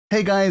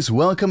Hey guys,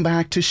 welcome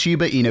back to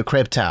Shiba Inu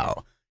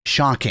Crypto.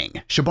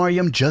 Shocking,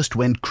 Shibarium just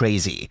went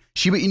crazy.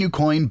 Shiba Inu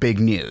Coin big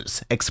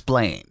news,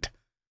 explained.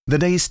 The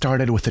day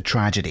started with a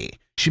tragedy.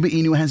 Shiba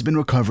Inu has been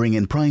recovering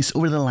in price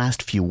over the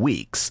last few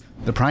weeks.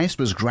 The price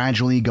was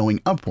gradually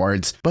going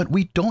upwards, but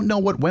we don't know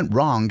what went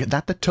wrong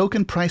that the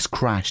token price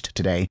crashed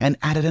today and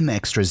added an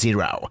extra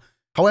zero.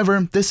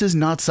 However, this is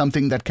not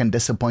something that can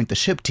disappoint the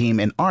Shib team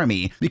and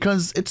army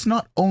because it's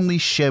not only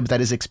Shib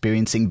that is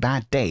experiencing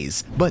bad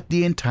days, but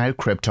the entire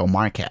crypto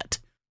market.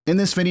 In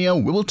this video,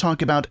 we will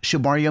talk about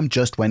Shibarium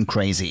just went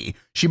crazy,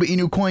 Shiba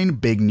Inu Coin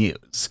big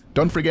news.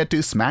 Don't forget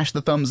to smash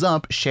the thumbs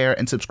up, share,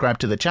 and subscribe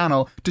to the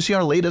channel to see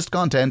our latest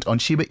content on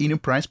Shiba Inu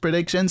price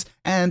predictions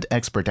and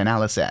expert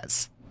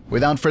analysis.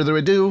 Without further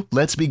ado,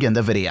 let's begin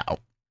the video.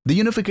 The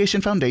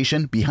Unification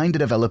Foundation behind the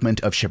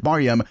development of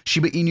Shibarium,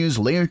 Shiba Inu's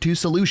Layer 2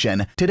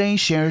 solution, today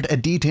shared a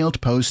detailed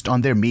post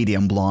on their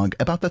Medium blog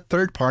about the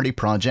third-party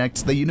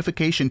projects the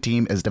Unification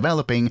team is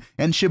developing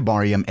and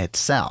Shibarium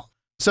itself.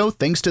 So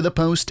thanks to the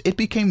post, it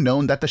became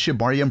known that the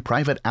Shibarium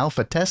private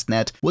alpha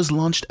testnet was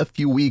launched a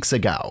few weeks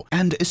ago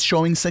and is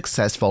showing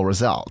successful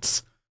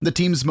results. The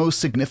team's most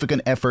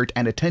significant effort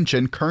and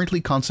attention currently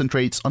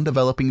concentrates on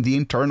developing the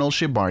internal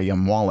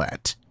Shibarium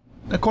wallet.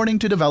 According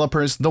to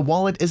developers, the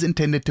wallet is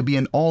intended to be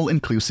an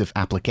all-inclusive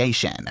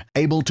application,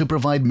 able to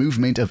provide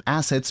movement of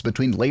assets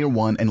between Layer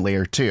 1 and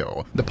Layer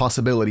 2, the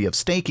possibility of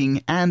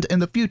staking, and in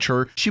the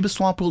future,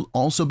 SHIBASWAP will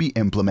also be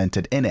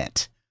implemented in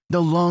it.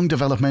 The long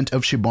development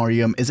of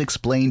Shibarium is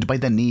explained by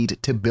the need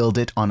to build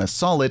it on a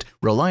solid,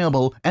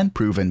 reliable, and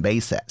proven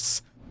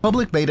basis.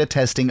 Public beta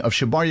testing of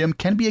Shibarium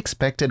can be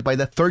expected by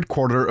the third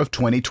quarter of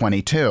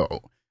 2022.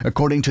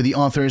 According to the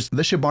authors,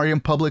 the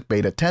Shibarium public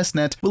beta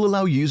testnet will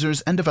allow users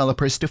and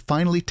developers to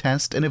finally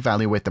test and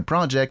evaluate the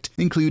project,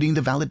 including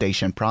the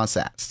validation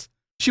process.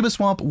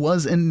 SHIBASWAP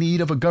was in need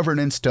of a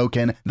governance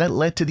token that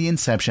led to the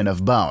inception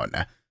of Bone.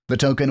 The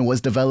token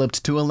was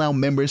developed to allow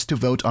members to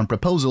vote on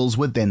proposals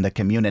within the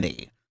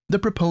community. The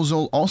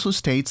proposal also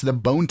states the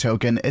Bone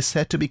token is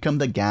set to become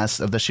the gas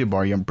of the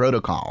Shibarium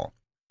protocol.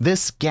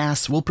 This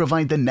gas will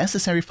provide the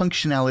necessary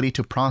functionality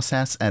to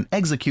process and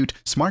execute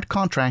smart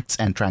contracts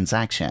and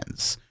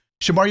transactions.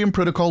 Shibarium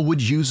protocol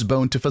would use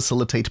Bone to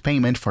facilitate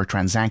payment for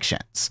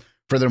transactions.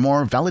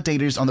 Furthermore,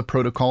 validators on the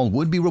protocol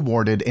would be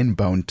rewarded in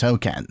Bone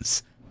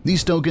tokens.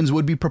 These tokens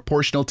would be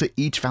proportional to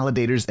each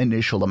validator's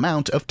initial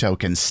amount of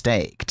tokens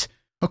staked.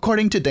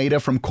 According to data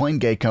from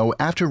CoinGecko,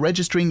 after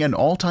registering an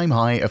all-time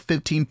high of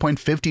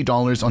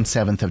 $15.50 on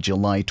 7th of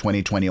July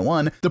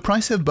 2021, the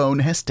price of Bone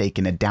has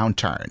taken a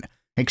downturn,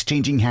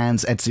 exchanging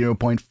hands at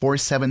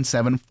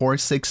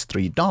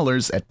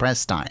 $0.477463 at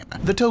press time.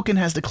 The token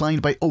has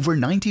declined by over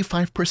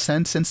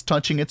 95% since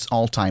touching its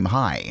all-time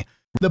high.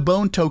 The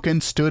Bone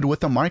token stood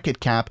with a market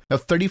cap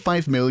of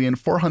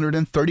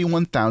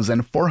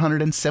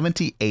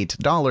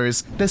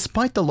 $35,431,478.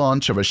 Despite the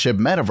launch of a Shib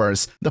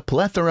metaverse, the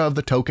plethora of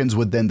the tokens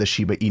within the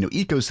Shiba Inu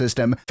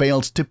ecosystem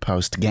failed to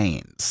post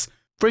gains.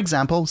 For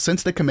example,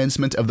 since the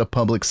commencement of the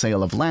public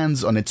sale of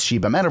lands on its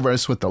Shiba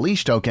metaverse with the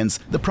leash tokens,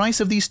 the price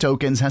of these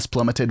tokens has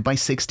plummeted by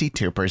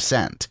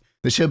 62%.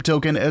 The Shib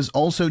token is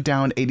also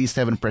down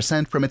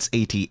 87% from its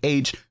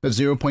ATH of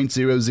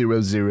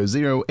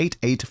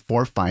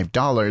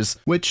 $0.00008845,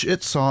 which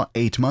it saw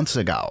 8 months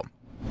ago.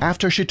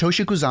 After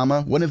Satoshi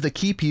Kusama, one of the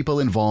key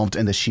people involved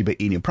in the Shiba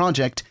Inu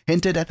project,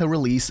 hinted at the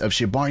release of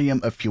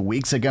Shibarium a few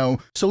weeks ago,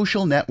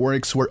 social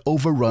networks were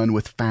overrun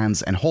with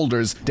fans and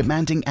holders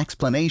demanding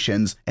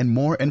explanations and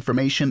more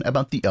information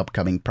about the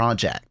upcoming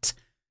project.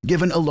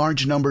 Given a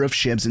large number of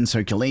Shibs in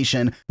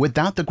circulation,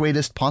 without the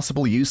greatest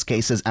possible use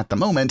cases at the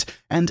moment,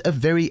 and a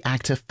very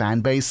active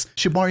fanbase,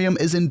 Shibarium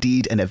is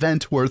indeed an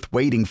event worth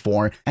waiting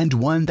for and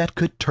one that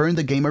could turn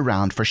the game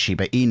around for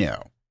Shiba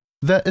Inu.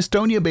 The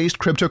Estonia-based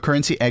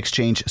cryptocurrency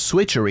exchange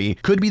Switchery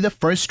could be the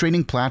first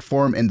trading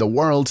platform in the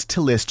world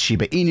to list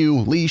Shiba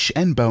Inu, Leash,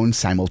 and Bone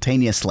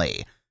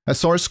simultaneously. A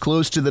source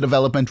close to the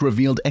development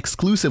revealed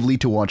exclusively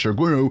to Watcher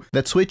Guru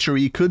that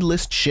Switchery could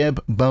list Shib,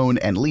 Bone,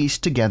 and Leash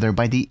together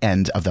by the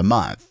end of the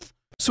month.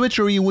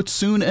 Switchery would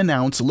soon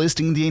announce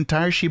listing the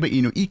entire Shiba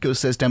Inu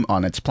ecosystem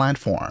on its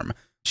platform.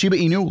 Shiba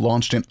Inu,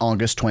 launched in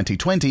August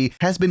 2020,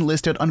 has been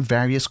listed on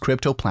various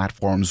crypto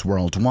platforms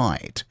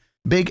worldwide.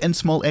 Big and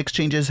small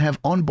exchanges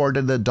have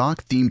onboarded the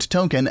dog-themed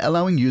token,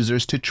 allowing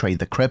users to trade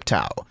the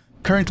crypto.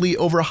 Currently,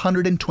 over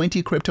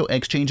 120 crypto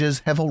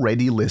exchanges have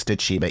already listed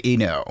Shiba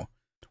Inu.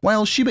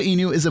 While Shiba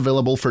Inu is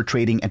available for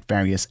trading at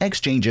various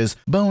exchanges,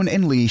 Bone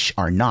and Leash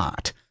are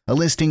not. A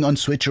listing on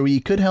Switchery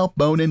could help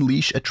Bone and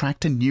Leash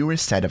attract a newer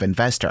set of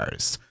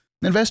investors.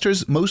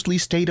 Investors mostly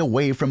stayed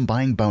away from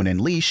buying Bone and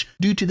Leash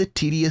due to the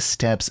tedious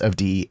steps of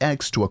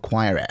DEX to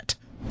acquire it.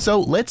 So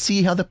let's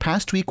see how the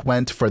past week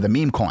went for the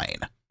meme coin.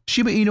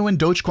 Shiba Inu and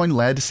Dogecoin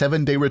led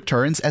 7-day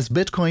returns as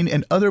Bitcoin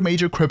and other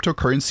major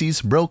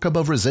cryptocurrencies broke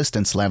above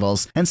resistance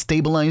levels and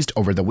stabilized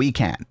over the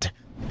weekend.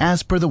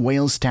 As per the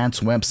Whale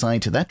Stats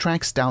website that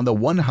tracks down the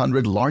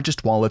 100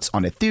 largest wallets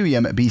on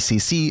Ethereum,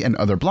 BCC, and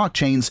other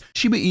blockchains,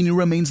 Shiba Inu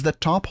remains the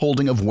top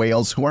holding of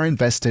whales who are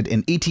invested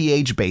in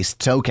ETH-based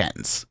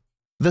tokens.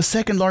 The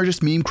second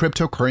largest meme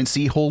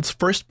cryptocurrency holds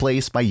first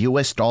place by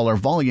US dollar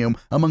volume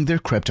among their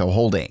crypto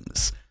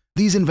holdings.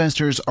 These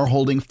investors are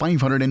holding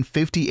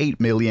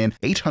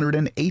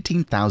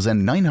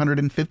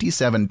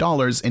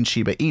 $558,818,957 in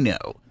Shiba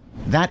Inu.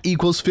 That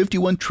equals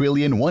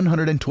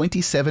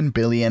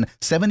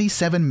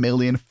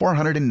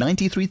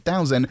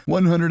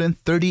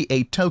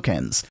 51,127,077,493,138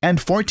 tokens and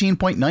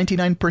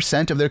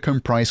 14.99% of their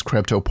comprised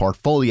crypto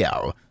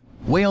portfolio.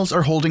 Whales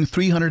are holding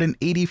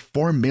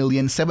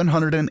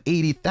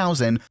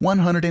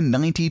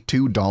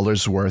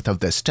 $384,780,192 worth of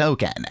this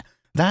token.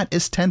 That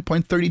is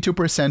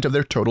 10.32% of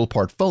their total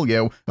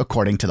portfolio,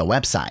 according to the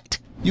website.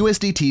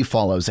 USDT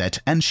follows it,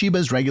 and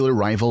Shiba's regular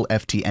rival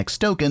FTX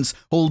tokens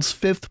holds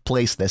 5th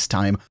place this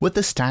time, with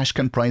the stash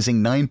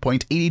comprising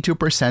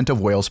 9.82% of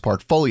Whale's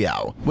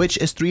portfolio, which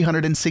is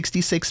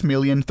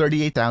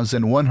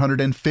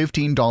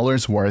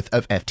 $366,038,115 worth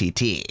of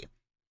FTT.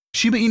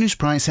 Shiba Inu's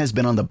price has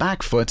been on the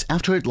back foot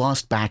after it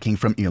lost backing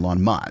from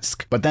Elon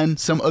Musk, but then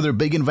some other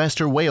big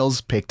investor whales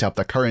picked up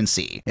the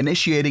currency,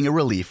 initiating a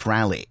relief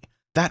rally.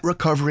 That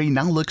recovery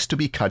now looks to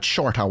be cut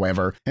short,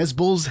 however, as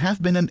bulls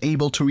have been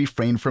unable to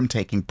refrain from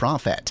taking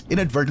profit,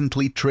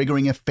 inadvertently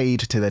triggering a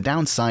fade to the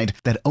downside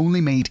that only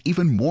made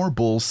even more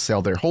bulls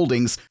sell their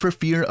holdings for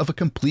fear of a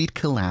complete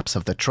collapse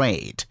of the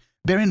trade.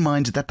 Bear in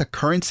mind that the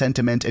current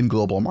sentiment in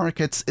global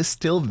markets is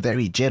still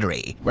very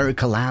jittery, where a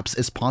collapse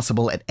is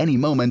possible at any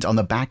moment on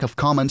the back of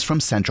comments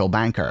from central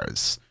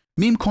bankers.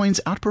 Meme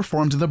coins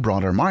outperformed the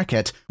broader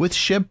market, with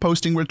Shib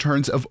posting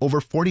returns of over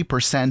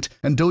 40%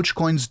 and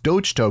Dogecoin's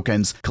Doge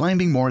tokens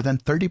climbing more than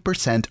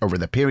 30% over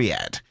the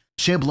period.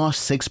 Shib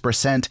lost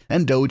 6%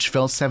 and Doge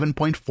fell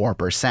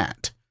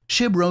 7.4%.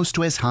 Shib rose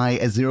to as high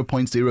as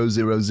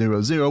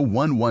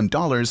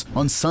 $0.000011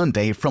 on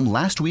Sunday from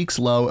last week's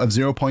low of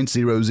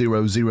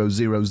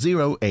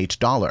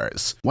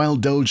 $0.000008, while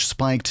Doge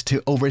spiked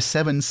to over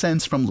 7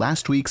 cents from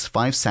last week's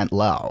 5-cent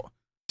low.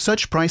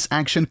 Such price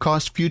action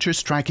caused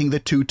futures tracking the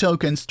two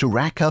tokens to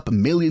rack up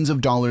millions of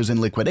dollars in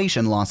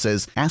liquidation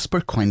losses, as per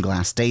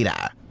CoinGlass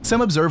data. Some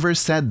observers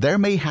said there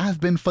may have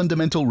been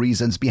fundamental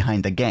reasons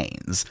behind the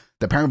gains.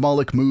 The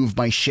parabolic move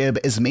by Shib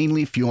is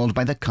mainly fueled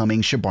by the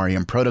coming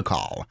Shibarium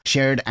protocol,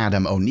 shared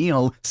Adam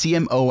O'Neill,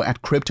 CMO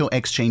at crypto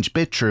exchange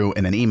BitTrue,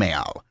 in an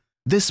email.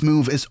 This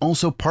move is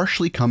also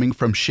partially coming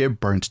from Shib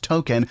Burnt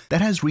token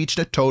that has reached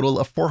a total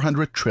of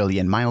 400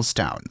 trillion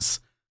milestones.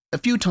 A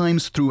few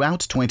times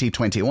throughout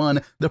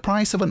 2021, the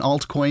price of an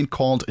altcoin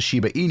called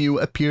Shiba Inu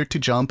appeared to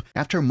jump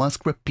after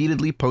Musk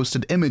repeatedly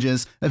posted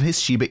images of his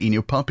Shiba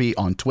Inu puppy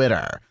on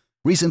Twitter.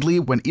 Recently,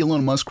 when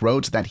Elon Musk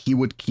wrote that he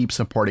would keep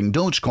supporting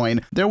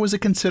Dogecoin, there was a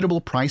considerable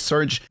price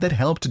surge that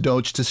helped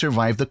Doge to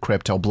survive the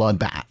crypto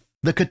bloodbath.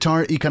 The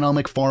Qatar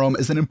Economic Forum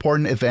is an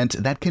important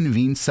event that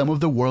convenes some of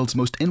the world's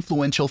most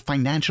influential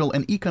financial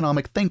and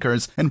economic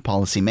thinkers and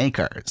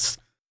policymakers.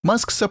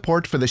 Musk's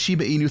support for the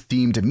Shiba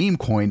Inu-themed meme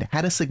coin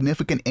had a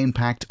significant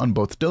impact on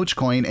both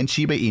Dogecoin and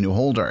Shiba Inu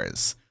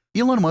holders.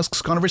 Elon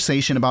Musk's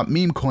conversation about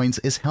meme coins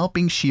is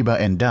helping Shiba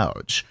and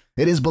Doge.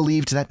 It is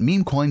believed that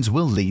meme coins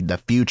will lead the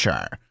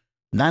future.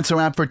 That's a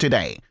wrap for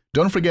today.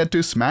 Don't forget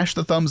to smash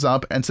the thumbs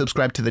up and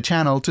subscribe to the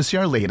channel to see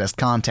our latest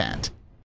content.